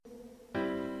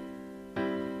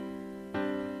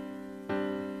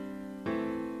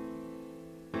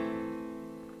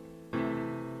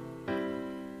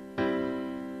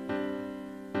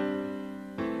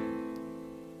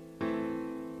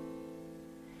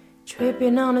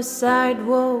Tripping on a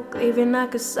sidewalk, living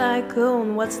like a psycho.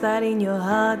 And what's that in your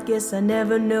heart? Guess I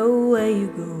never know where you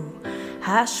go.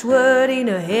 Hash word in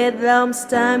a headlamps,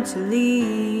 time to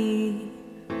leave.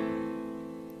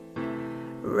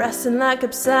 Resting like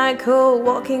a psycho,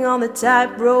 walking on the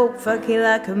tightrope, fucking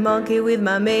like a monkey with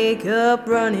my makeup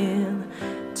running.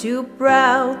 Too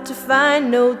proud to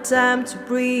find no time to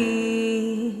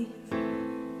breathe.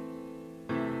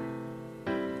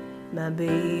 My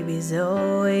baby's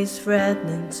always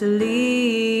threatening to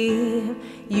leave.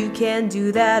 You can't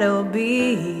do that or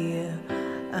be here.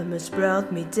 Almost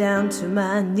brought me down to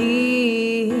my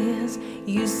knees.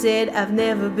 You said I've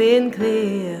never been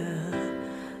clear.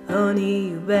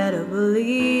 Honey, you better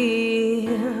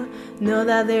believe. Know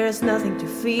that there's nothing to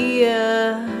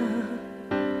fear.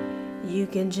 You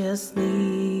can just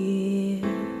leave.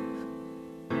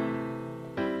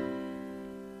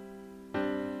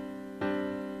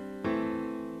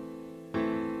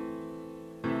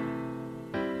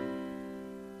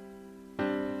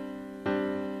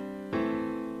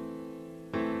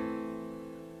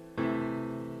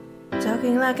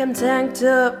 Talking like I'm tanked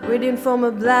up, reading from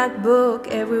a black book.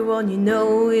 Everyone you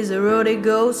know is a roadie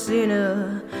ghost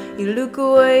sinner. You look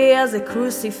away as they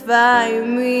crucify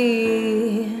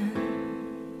me.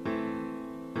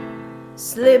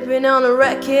 Slipping on a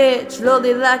wreckage,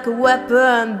 loaded like a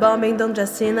weapon. Bombing down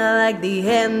Justina like the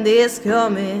end is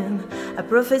coming. I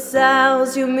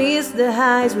prophesy you miss the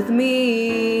highs with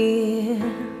me.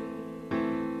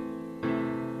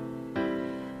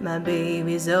 My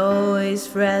baby's always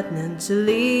threatening to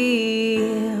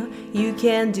leave. You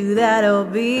can't do that or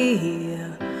be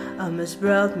here. Almost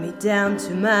brought me down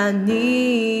to my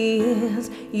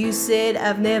knees. You said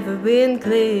I've never been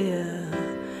clear.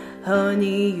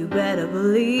 Honey, you better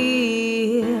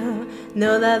believe.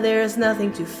 Know that there's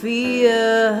nothing to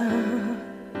fear.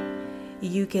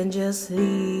 You can just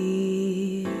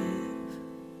leave.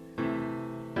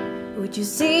 Would you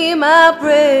see my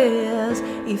prayers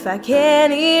if I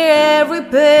can't hear every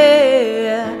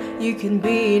prayer? You can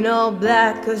be in all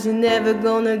black, 'cause you're never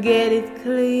gonna get it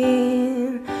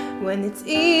clean. When it's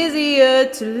easier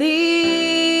to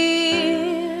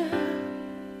leave.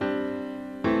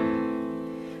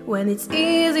 When it's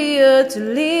easier to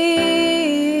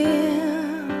leave.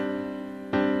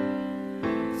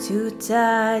 Too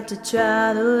tired to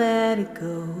try to let it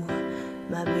go.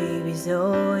 My baby's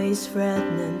always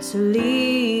threatening to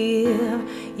leave.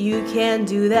 You can't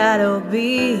do that or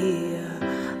be here.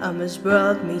 Almost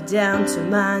brought me down to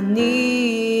my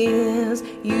knees.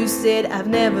 You said I've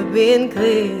never been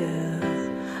clear.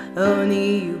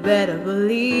 Honey, you better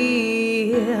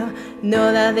believe.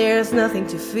 Know that there's nothing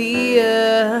to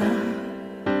fear.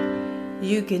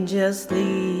 You can just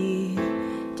leave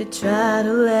to try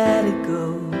to let it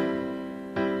go.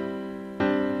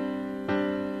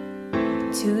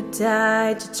 Too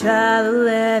tired to try to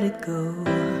let it go.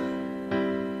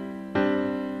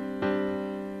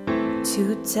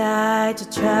 Too tired to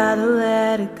try to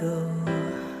let it go.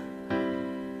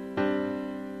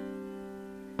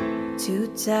 Too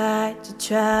tired to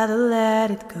try to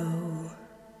let it go.